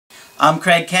I'm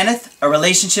Craig Kenneth, a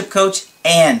relationship coach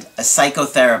and a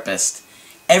psychotherapist.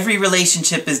 Every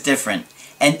relationship is different,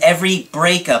 and every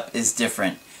breakup is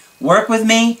different. Work with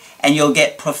me, and you'll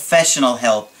get professional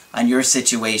help on your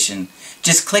situation.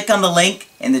 Just click on the link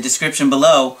in the description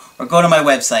below, or go to my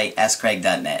website,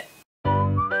 AskCraig.net.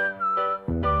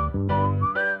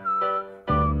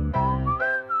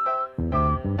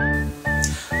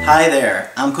 Hi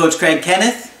there, I'm Coach Craig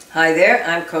Kenneth. Hi there,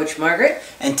 I'm Coach Margaret.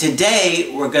 And today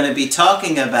we're going to be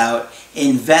talking about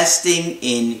investing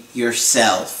in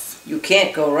yourself. You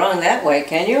can't go wrong that way,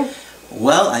 can you?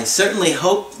 Well, I certainly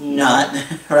hope not,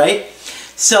 right?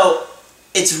 So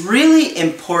it's really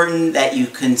important that you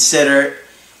consider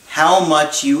how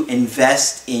much you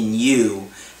invest in you,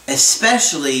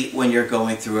 especially when you're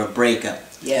going through a breakup.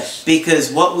 Yes.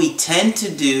 Because what we tend to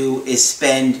do is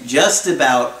spend just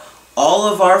about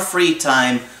all of our free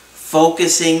time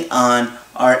focusing on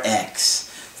our ex,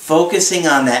 focusing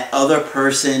on that other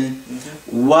person,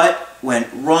 what went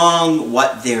wrong,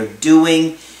 what they're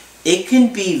doing. It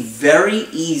can be very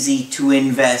easy to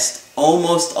invest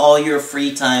almost all your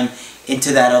free time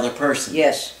into that other person.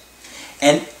 Yes.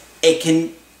 And it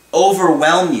can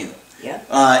overwhelm you.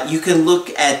 Yeah. You can look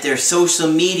at their social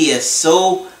media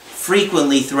so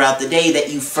frequently throughout the day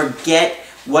that you forget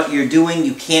what you're doing.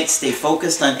 You can't stay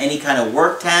focused on any kind of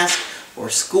work task or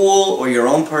school or your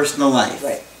own personal life.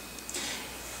 Right.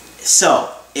 So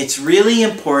it's really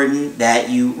important that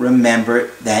you remember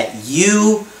that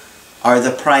you are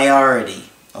the priority.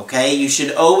 Okay? You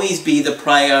should always be the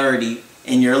priority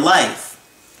in your life.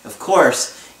 Of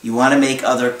course, you want to make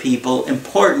other people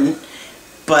important,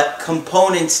 but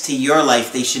components to your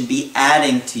life, they should be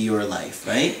adding to your life,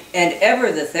 right? And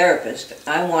ever the therapist,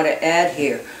 I want to add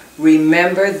here,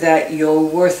 remember that you're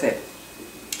worth it.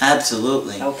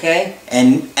 Absolutely. Okay?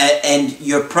 And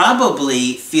you're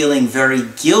probably feeling very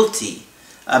guilty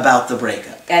about the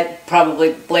breakup. And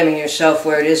probably blaming yourself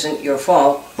where it isn't your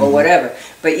fault or whatever.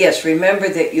 But yes, remember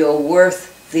that you're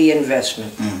worth the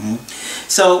investment.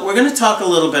 So we're going to talk a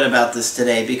little bit about this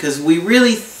today because we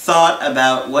really thought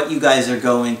about what you guys are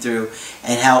going through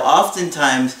and how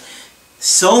oftentimes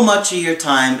so much of your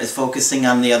time is focusing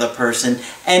on the other person,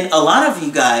 and a lot of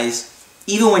you guys,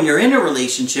 even when you're in a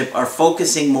relationship, are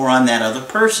focusing more on that other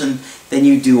person than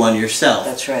you do on yourself.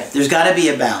 That's right. There's got to be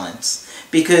a balance.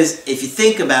 Because if you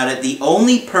think about it, the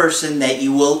only person that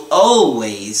you will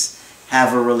always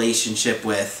have a relationship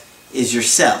with is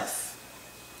yourself.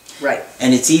 Right.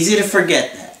 And it's easy to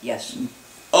forget that. Yes.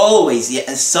 Always.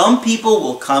 Yeah. Some people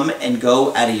will come and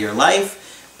go out of your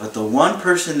life, but the one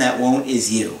person that won't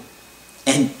is you.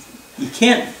 And you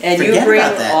can't And forget you bring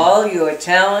about that. all your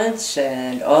talents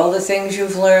and all the things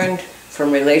you've learned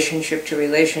from relationship to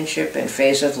relationship and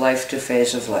phase of life to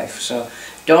phase of life. So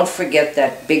don't forget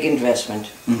that big investment.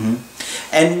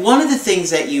 And one of the things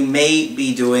that you may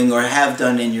be doing or have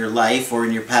done in your life or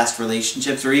in your past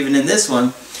relationships or even in this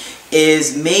one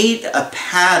is made a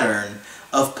pattern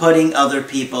of putting other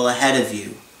people ahead of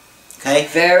you. Okay?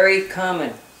 Very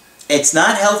common. It's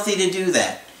not healthy to do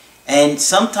that. And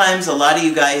sometimes a lot of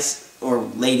you guys or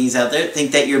ladies out there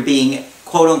think that you're being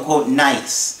quote-unquote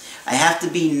nice. I have to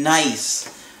be nice.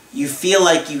 You feel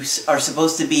like you are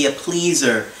supposed to be a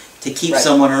pleaser to keep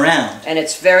someone around. And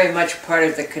it's very much part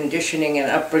of the conditioning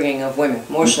and upbringing of women,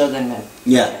 more so than men.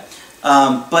 Yeah.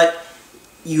 But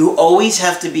you always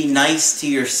have to be nice to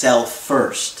yourself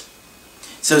first.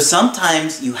 So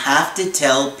sometimes you have to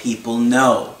tell people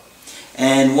no.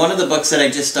 And one of the books that I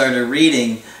just started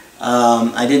reading,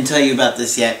 I didn't tell you about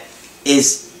this yet,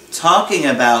 is talking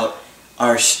about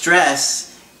our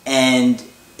stress and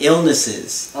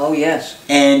illnesses. Oh, yes.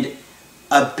 And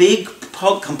a big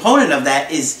component of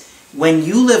that is when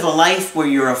you live a life where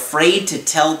you're afraid to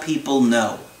tell people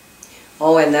no.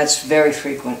 Oh, and that's very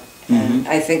frequent. And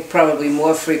I think probably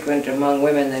more frequent among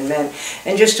women than men.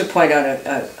 And just to point out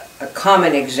a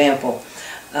common example,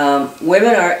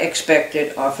 women are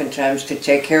expected oftentimes to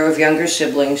take care of younger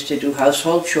siblings, to do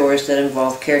household chores that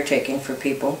involve caretaking for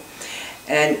people,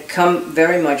 and come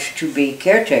very much to be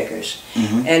caretakers.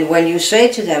 And when you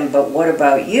say to them, but what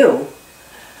about you?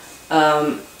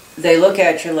 They look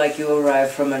at you like you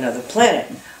arrived from another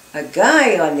planet. A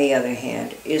guy, on the other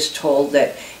hand, is told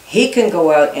that he can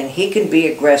go out and he can be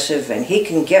aggressive and he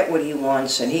can get what he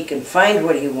wants and he can find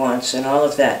what he wants and all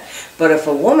of that. But if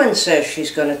a woman says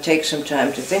she's going to take some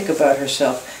time to think about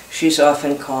herself, she's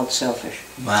often called selfish.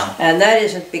 Wow. And that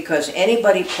isn't because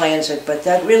anybody plans it, but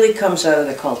that really comes out of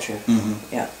the culture.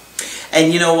 Yeah.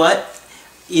 And you know what?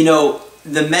 You know,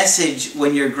 the message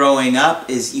when you're growing up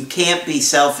is you can't be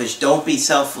selfish. Don't be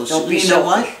selfish. Don't be you know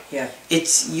selfish. what? Yeah.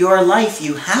 It's your life.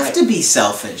 You have Right. to be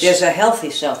selfish. There's a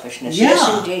healthy selfishness. Yeah.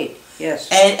 Yes, indeed. Yes.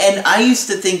 And I used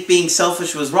to think being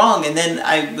selfish was wrong, and then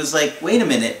I was like, wait a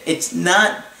minute, it's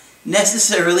not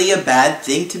necessarily a bad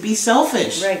thing to be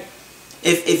selfish. Right.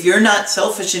 If you're not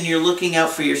selfish and you're looking out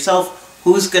for yourself,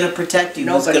 who's going to protect you?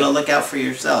 Nobody. Who's going to look out for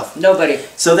yourself? Nobody.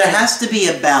 So there has to be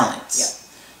a balance. Yeah.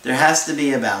 There has to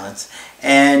be a balance.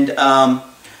 And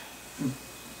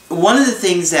one of the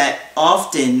things that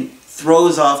often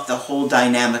throws off the whole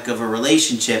dynamic of a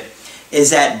relationship is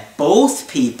that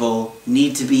both people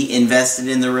need to be invested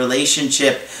in the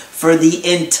relationship for the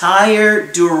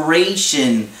entire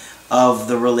duration of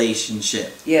the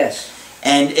relationship. Yes.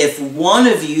 And if one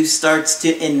of you starts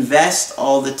to invest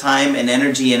all the time and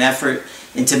energy and effort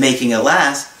into making it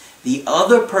last, the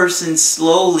other person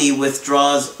slowly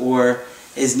withdraws or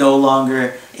is no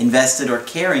longer invested or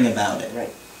caring about it.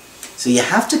 Right. So you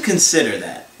have to consider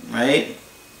that, right?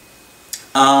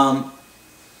 Do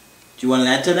you want to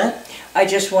add to that? I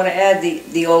just want to add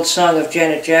the old song of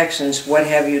Janet Jackson's, "What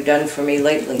Have You Done For Me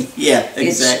Lately?" Yeah,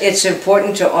 exactly. It's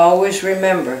important to always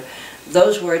remember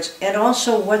those words, and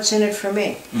also what's in it for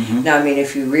me. Mhm. Now, I mean,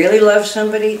 if you really love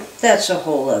somebody, that's a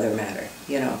whole other matter.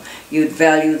 You know, you'd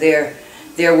value their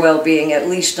well-being at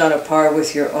least on a par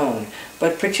with your own.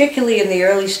 But particularly in the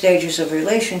early stages of a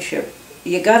relationship,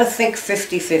 you got to think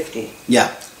 50-50. Yeah.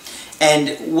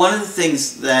 And one of the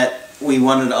things that we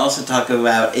wanted to also talk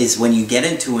about is when you get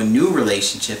into a new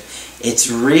relationship, it's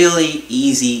really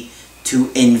easy to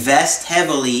invest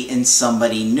heavily in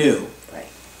somebody new. Right.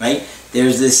 Right?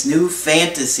 There's this new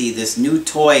fantasy, this new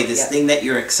toy, this Yeah. thing that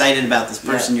you're excited about, this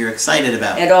person you're excited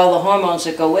about. And all the hormones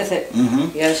that go with it. Mm-hmm.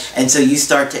 Yes. And so you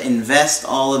start to invest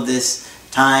all of this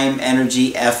time,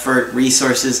 energy, effort,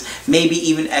 resources, maybe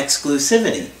even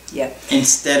exclusivity. Yeah.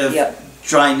 Instead of Yeah.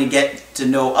 trying to get to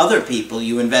know other people,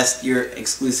 you invest your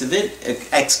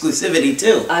exclusivity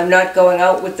too. I'm not going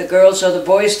out with the girls or the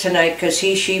boys tonight because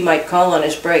she might call on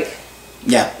his break.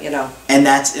 Yeah. You know. And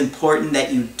that's important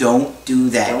that you don't do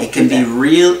that. Don't It can do be that.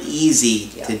 real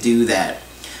easy Yeah. to do that.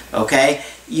 Okay?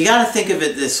 You got to think of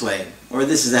it this way, or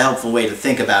this is a helpful way to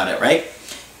think about it, right?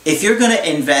 If you're going to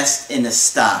invest in a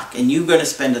stock and you're going to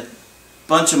spend a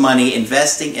bunch of money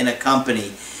investing in a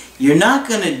company, you're not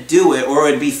going to do it, or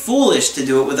it would be foolish to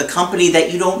do it with a company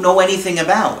that you don't know anything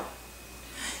about.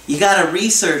 You got to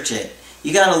research it.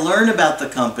 You got to learn about the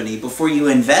company before you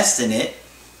invest in it.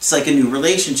 It's like a new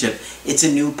relationship. It's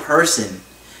a new person.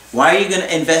 Why are you going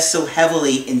to invest so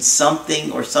heavily in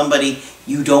something or somebody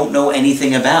you don't know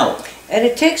anything about? And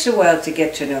it takes a while to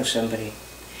get to know somebody.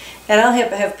 And I'll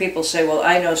have people say, well,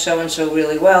 I know so-and-so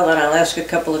really well, and I'll ask a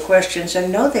couple of questions,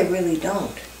 and no, they really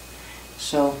don't.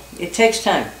 So it takes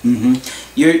time. Mm-hmm.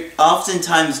 You're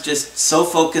oftentimes just so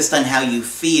focused on how you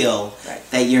feel Right.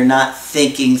 that you're not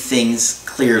thinking things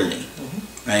clearly,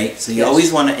 right? So you Yes.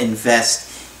 always want to invest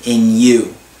in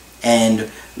you and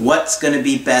what's going to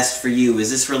be best for you.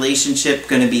 Is this relationship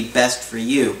going to be best for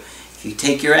you? If you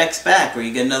take your ex back or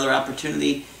you get another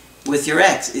opportunity with your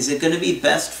ex, is it going to be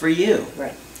best for you?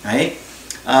 Right. Right?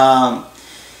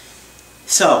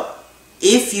 So,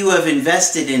 if you have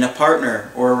invested in a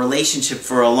partner or a relationship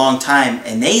for a long time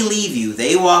and they leave you,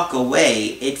 they walk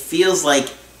away, it feels like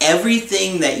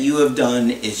everything that you have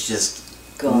done is just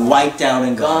Gone. wiped out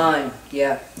and gone. Gone.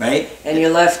 Yeah. Right? And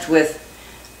you're left with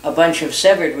a bunch of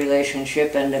severed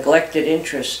relationship and neglected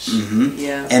interests. Mm-hmm.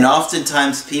 Yeah. And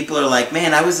oftentimes people are like,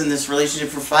 man, I was in this relationship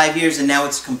for 5 years and now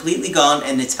it's completely gone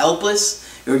and it's helpless,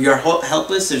 or you're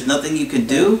helpless, there's nothing you can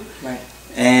do. Right.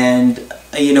 And,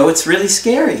 you know, it's really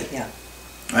scary. Yeah.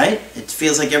 Right? It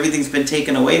feels like everything's been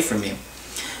taken away from you.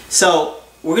 So,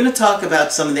 we're going to talk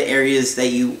about some of the areas that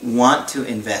you want to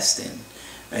invest in,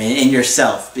 right, in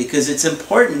yourself, because it's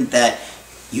important that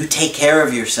you take care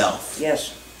of yourself.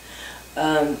 Yes.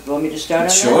 Want me to start on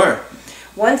that? Sure.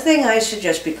 One thing I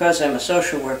suggest, because I'm a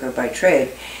social worker by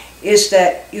trade, is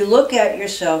that you look at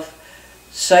yourself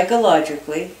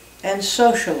psychologically and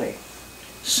socially.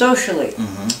 Socially,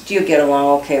 do you get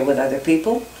along okay with other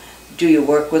people? Do you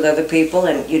work with other people,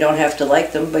 and you don't have to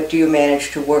like them, but do you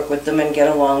manage to work with them and get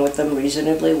along with them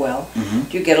reasonably well?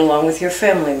 Do you get along with your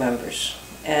family members?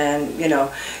 And, you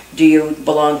know, do you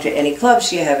belong to any clubs?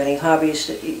 Do you have any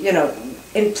hobbies? You know,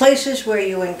 in places where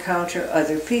you encounter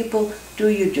other people, do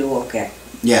you do okay?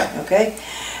 Yeah. Okay?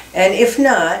 And if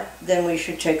not, then we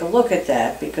should take a look at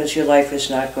that, because your life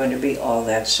is not going to be all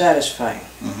that satisfying.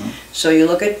 So you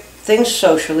look at things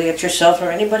socially, at yourself or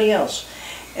anybody else,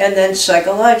 and then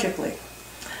psychologically.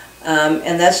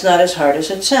 And that's not as hard as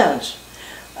it sounds.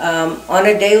 On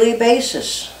a daily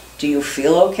basis, do you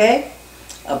feel okay?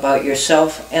 about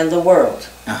yourself and the world.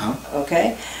 Uh-huh.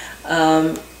 Okay?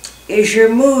 Is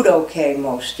your mood okay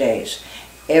most days?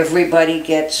 Everybody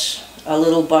gets a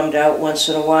little bummed out once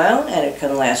in a while, and it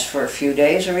can last for a few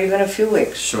days or even a few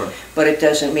weeks. Sure. But it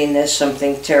doesn't mean there's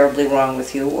something terribly wrong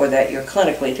with you or that you're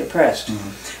clinically depressed.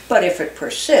 But if it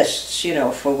persists, you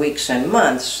know, for weeks and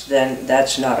months, then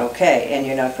that's not okay, and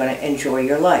you're not going to enjoy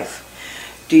your life.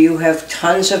 Do you have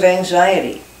tons of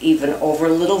anxiety, even over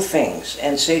little things,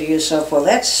 and say to yourself, well,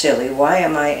 that's silly, why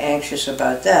am I anxious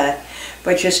about that?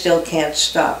 But you still can't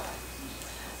stop.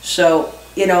 So,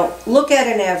 you know, look at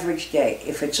an average day.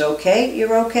 If it's okay,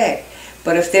 you're okay.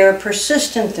 But if there are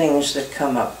persistent things that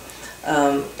come up,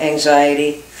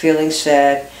 anxiety, feeling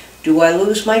sad, do I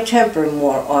lose my temper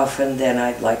more often than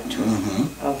I'd like to?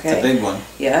 Okay. It's a big one.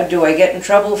 Yeah, do I get in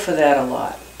trouble for that a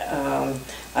lot?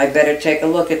 I better take a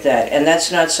look at that. And that's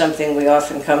not something we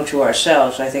often come to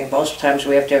ourselves. I think most times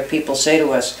we have to have people say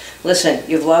to us, listen,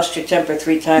 you've lost your temper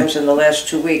 3 times in the last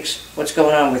 2 weeks. What's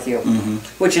going on with you?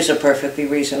 Which is a perfectly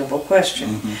reasonable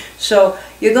question. So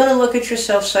you're going to look at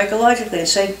yourself psychologically and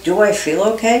say, do I feel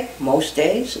okay most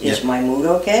days? Is my mood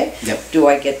okay? Do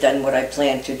I get done what I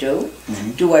plan to do?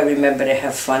 Do I remember to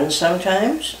have fun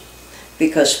sometimes?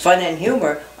 Because fun and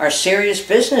humor are serious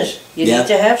business. You need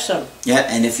to have some. Yeah,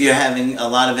 and if you're having a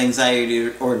lot of anxiety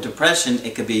or depression,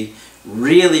 it could be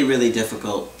really, really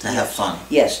difficult to have fun.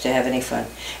 Yes, to have any fun.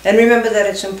 And remember that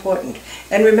it's important.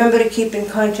 And remember to keep in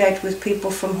contact with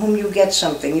people from whom you get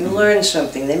something. You learn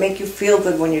something. They make you feel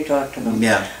good when you talk to them.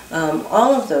 Yeah.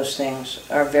 All of those things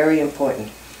are very important.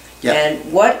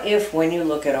 And what if, when you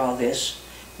look at all this,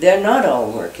 they're not all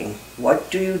working?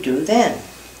 What do you do then?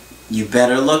 You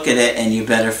better look at it, and you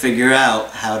better figure out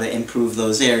how to improve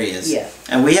those areas. Yeah.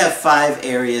 And we have 5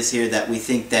 areas here that we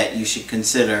think that you should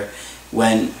consider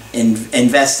when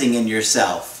investing in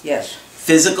yourself. Yes.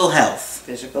 Physical health.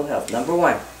 Physical health, number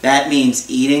 1. That means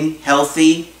eating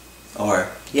healthy or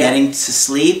getting to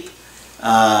sleep.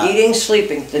 Eating,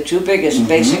 sleeping, the 2 biggest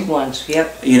basic ones.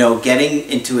 Yep. You know, getting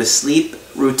into a sleep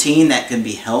routine that can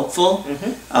be helpful.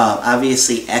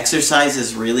 Obviously, exercise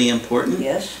is really important.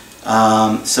 Yes.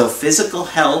 So physical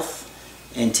health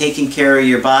and taking care of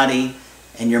your body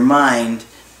and your mind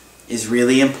is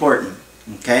really important.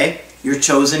 Okay? Your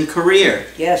chosen career.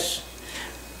 Yes.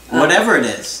 Whatever it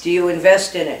is. Do you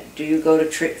invest in it? Do you go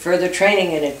to further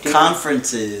training in it?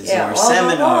 Conferences or all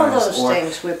seminars those or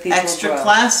things where people extra grow.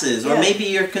 classes, or maybe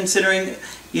you're considering,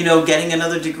 you know, getting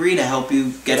another degree to help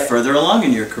you get further along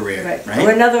in your career. Right. Or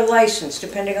another license,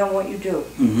 depending on what you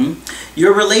do.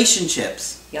 Your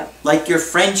relationships. Yep. Like your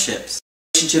friendships,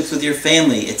 relationships with your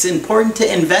family. It's important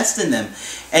to invest in them.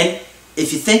 And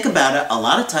if you think about it, a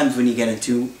lot of times when you get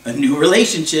into a new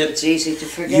relationship, it's easy to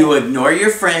forget. You ignore your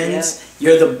friends.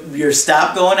 You're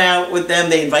stop going out with them.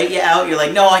 They invite you out. You're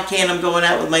like, no, I can't. I'm going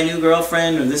out with my new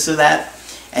girlfriend or this or that.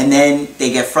 And then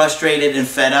they get frustrated and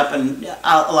fed up, and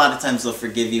a lot of times they'll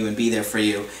forgive you and be there for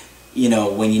you, you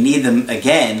know, when you need them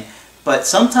again. But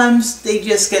sometimes they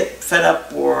just get fed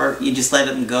up, or you just let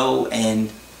them go, and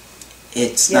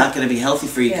it's not going to be healthy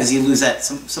for you because you lose that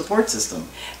support system.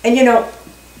 And you know,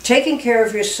 taking care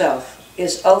of yourself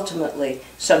is ultimately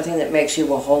something that makes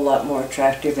you a whole lot more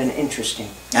attractive and interesting.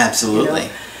 Absolutely. You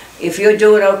know? If you're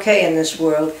doing okay in this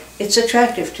world, it's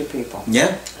attractive to people.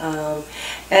 Yeah.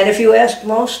 And if you ask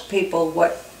most people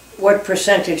what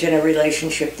percentage in a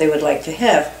relationship they would like to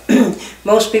have,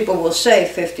 most people will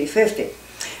say 50-50.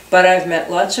 But I've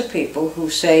met lots of people who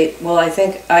say, well, I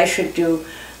think I should do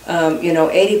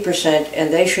 80%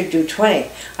 and they should do 20.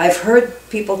 I've heard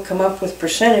people come up with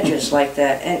percentages like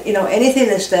that, and you know, anything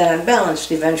that's that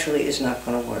unbalanced eventually is not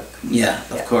going to work. Yeah,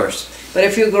 of course. But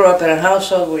if you grew up in a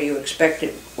household where you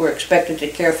were expected to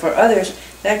care for others,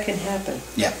 that can happen.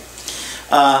 Yeah.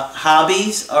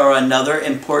 Hobbies are another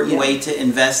important way to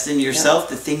invest in yourself,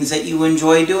 the things that you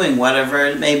enjoy doing, whatever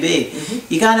it may be.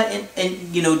 You gotta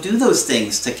do those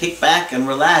things to kick back and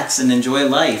relax and enjoy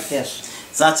life. Yes.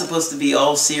 It's not supposed to be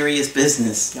all serious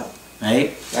business. No.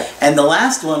 Right? And the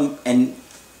last one, and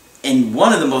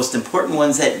one of the most important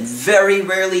ones that very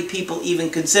rarely people even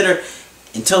consider,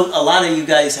 until a lot of you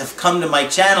guys have come to my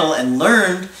channel and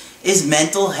learned, is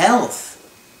mental health.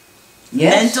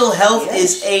 Yes. Mental health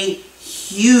is a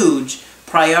huge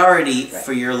priority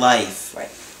for your life. Right.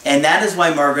 And that is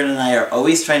why Margaret and I are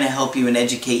always trying to help you and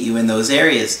educate you in those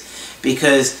areas.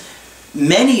 Because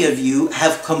many of you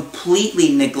have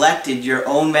completely neglected your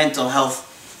own mental health.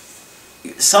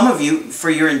 Some of you for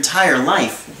your entire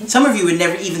life. Some of you had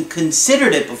never even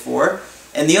considered it before.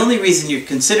 And the only reason you're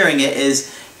considering it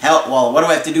is, well, what do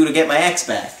I have to do to get my ex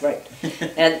back? Right.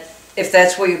 And if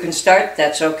that's where you can start,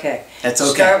 that's okay. That's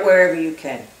okay. Start wherever you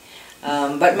can.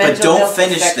 But mental don't health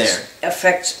finish there.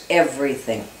 affects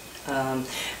everything.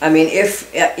 I mean,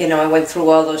 if, I went through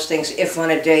all those things. If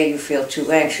on a day you feel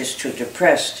too anxious, too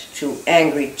depressed, too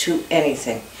angry, too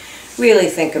anything, really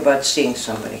think about seeing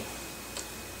somebody.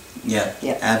 Yeah,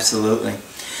 Yeah. absolutely.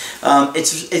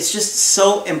 It's just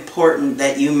so important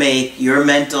that you make your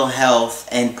mental health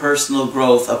and personal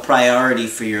growth a priority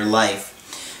for your life.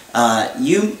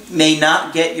 You may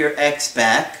not get your ex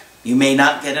back. You may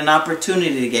not get an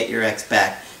opportunity to get your ex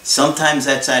back. Sometimes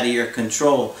that's out of your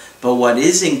control. But what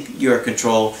is in your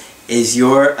control is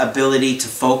your ability to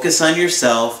focus on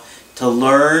yourself, to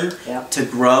learn, to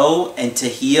grow, and to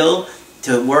heal,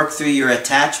 to work through your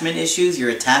attachment issues, your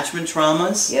attachment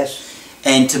traumas. Yes.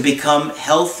 And to become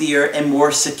healthier and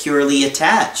more securely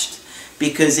attached.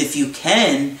 Because if you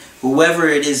can, whoever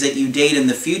it is that you date in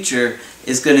the future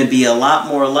is going to be a lot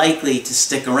more likely to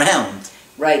stick around.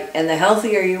 Right, and the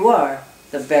healthier you are,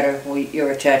 the better your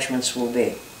attachments will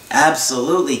be.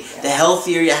 Absolutely. Yeah. The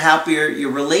healthier, the happier your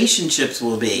relationships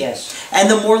will be. Yes. And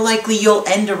the more likely you'll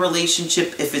end a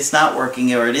relationship if it's not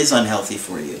working or it is unhealthy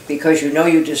for you. Because you know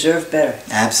you deserve better.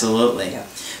 Absolutely. Yeah.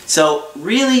 So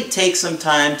really take some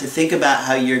time to think about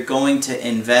how you're going to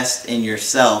invest in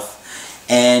yourself.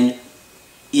 And,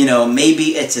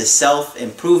 maybe it's a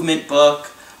self-improvement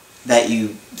book that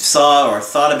you saw or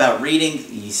thought about reading.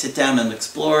 You sit down and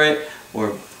explore it,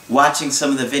 or watching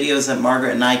some of the videos that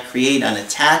Margaret and I create on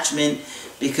attachment,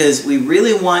 because we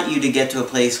really want you to get to a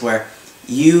place where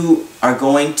you are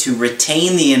going to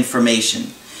retain the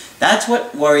information. That's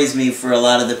what worries me for a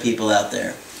lot of the people out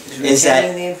there.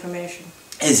 Retaining the information?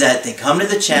 Is that they come to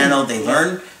the channel, they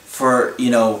learn for,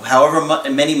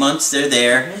 however many months they're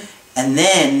there, and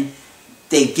then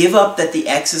they give up that the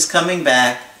ex is coming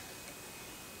back.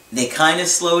 They kind of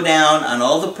slow down on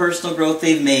all the personal growth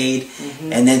they've made,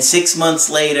 and then 6 months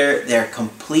later, they're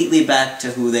completely back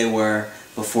to who they were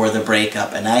before the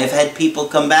breakup. And I have had people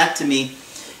come back to me,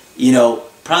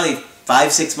 probably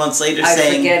 5-6 months later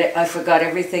saying, I forgot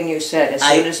everything you said as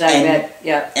soon as I met.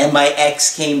 Yeah. And my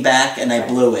ex came back and I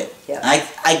blew it. Yeah.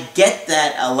 I get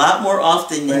that a lot more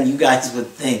often than you guys would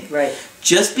think. Right.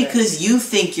 Just because you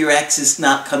think your ex is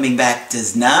not coming back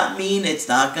does not mean it's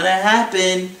not going to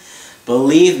happen.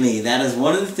 Believe me, that is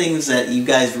one of the things that you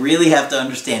guys really have to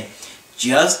understand.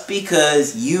 Just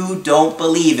because you don't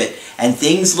believe it and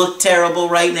things look terrible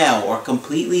right now or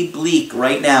completely bleak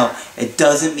right now, it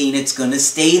doesn't mean it's going to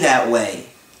stay that way.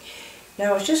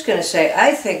 Now, I was just going to say,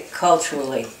 I think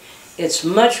culturally it's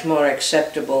much more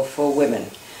acceptable for women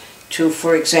to,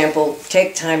 for example,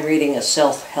 take time reading a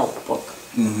self-help book.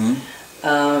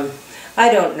 I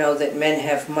don't know that men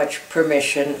have much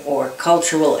permission or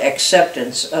cultural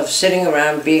acceptance of sitting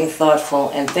around being thoughtful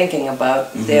and thinking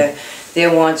about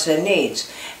their wants and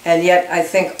needs. And yet I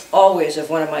think always of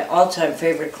one of my all-time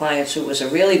favorite clients who was a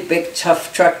really big,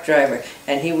 tough truck driver,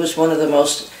 and he was one of the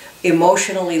most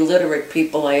emotionally literate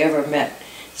people I ever met.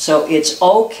 So it's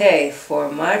okay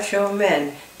for macho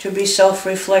men to be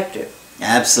self-reflective.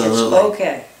 Absolutely. It's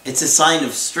okay. It's a sign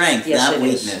of strength, not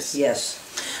weakness. Yes.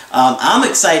 I'm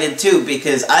excited too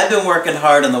because I've been working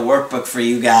hard on the workbook for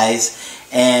you guys,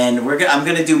 and I'm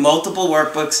going to do multiple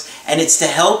workbooks, and it's to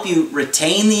help you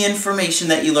retain the information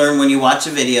that you learn when you watch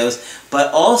the videos,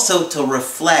 but also to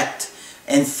reflect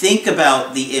and think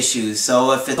about the issues.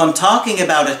 So if I'm talking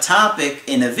about a topic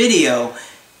in a video,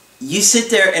 you sit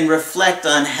there and reflect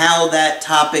on how that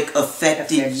topic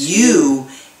affected you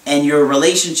and your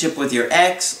relationship with your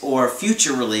ex or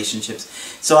future relationships.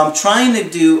 So I'm trying to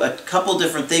do a couple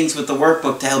different things with the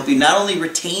workbook to help you not only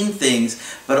retain things,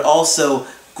 but also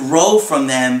grow from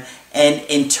them and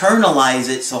internalize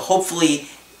it, so hopefully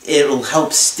it'll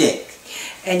help stick.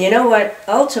 And you know what?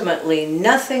 Ultimately,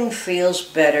 nothing feels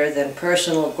better than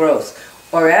personal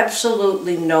growth, or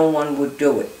absolutely no one would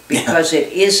do it, because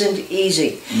it isn't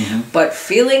easy. But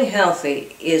feeling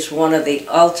healthy is one of the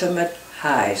ultimate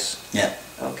highs. Yeah.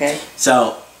 Okay?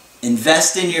 So,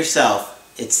 invest in yourself.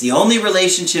 It's the only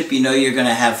relationship you know you're going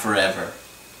to have forever.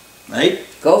 Right?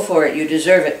 Go for it. You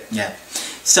deserve it. Yeah.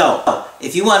 So,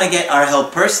 if you want to get our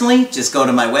help personally, just go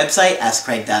to my website,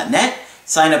 AskCraig.net.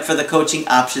 Sign up for the coaching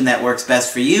option that works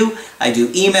best for you. I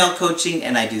do email coaching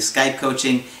and I do Skype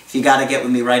coaching. If you got to get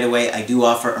with me right away, I do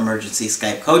offer emergency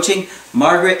Skype coaching.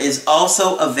 Margaret is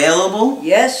also available.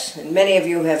 Yes, and many of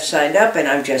you have signed up, and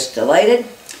I'm just delighted.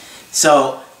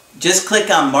 So, just click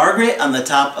on Margaret on the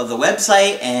top of the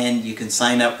website and you can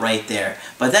sign up right there.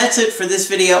 But that's it for this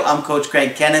video. I'm Coach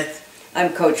Craig Kenneth.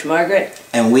 I'm Coach Margaret.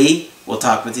 And we will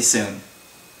talk with you soon.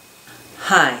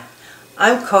 Hi,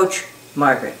 I'm Coach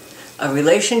Margaret, a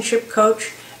relationship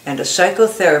coach and a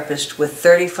psychotherapist with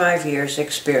 35 years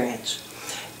experience.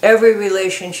 Every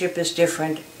relationship is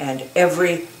different, and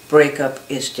every breakup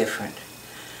is different.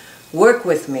 Work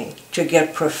with me to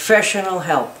get professional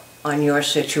help on your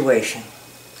situation.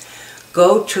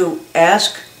 Go to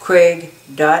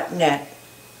askcraig.net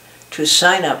to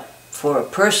sign up for a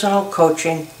personal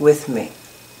coaching with me.